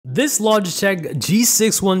This Logitech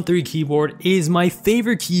G613 keyboard is my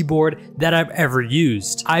favorite keyboard that I've ever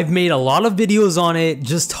used. I've made a lot of videos on it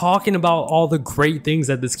just talking about all the great things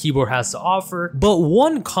that this keyboard has to offer, but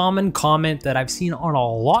one common comment that I've seen on a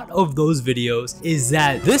lot of those videos is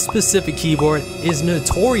that this specific keyboard is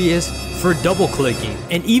notorious for double clicking.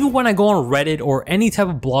 And even when I go on Reddit or any type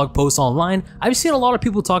of blog post online, I've seen a lot of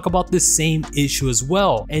people talk about this same issue as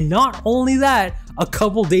well. And not only that, a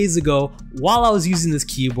couple days ago, while I was using this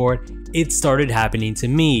keyboard, it started happening to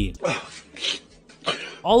me.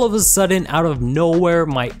 All of a sudden, out of nowhere,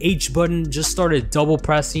 my H button just started double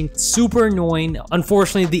pressing. Super annoying.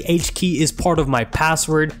 Unfortunately, the H key is part of my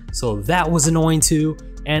password, so that was annoying too.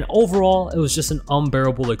 And overall, it was just an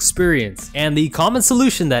unbearable experience. And the common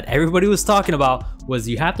solution that everybody was talking about was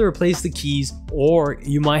you have to replace the keys or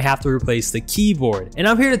you might have to replace the keyboard. And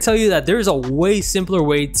I'm here to tell you that there's a way simpler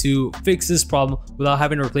way to fix this problem without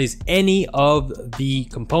having to replace any of the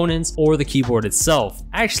components or the keyboard itself.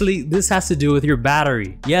 Actually, this has to do with your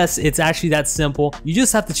battery. Yes, it's actually that simple. You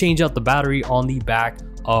just have to change out the battery on the back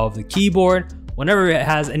of the keyboard. Whenever it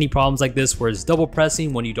has any problems like this where it's double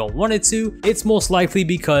pressing when you don't want it to, it's most likely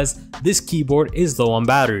because this keyboard is low on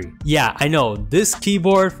battery. Yeah, I know, this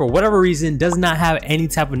keyboard for whatever reason does not have any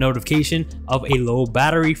type of notification of a low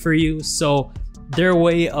battery for you, so their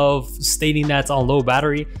way of stating that's on low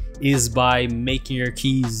battery is by making your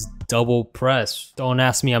keys double press. Don't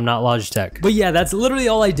ask me, I'm not Logitech. But yeah, that's literally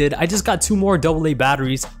all I did. I just got two more AA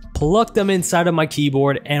batteries, plugged them inside of my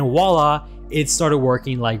keyboard, and voila, it started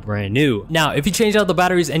working like brand new. Now, if you change out the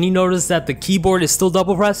batteries and you notice that the keyboard is still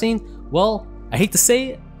double pressing, well, I hate to say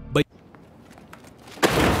it,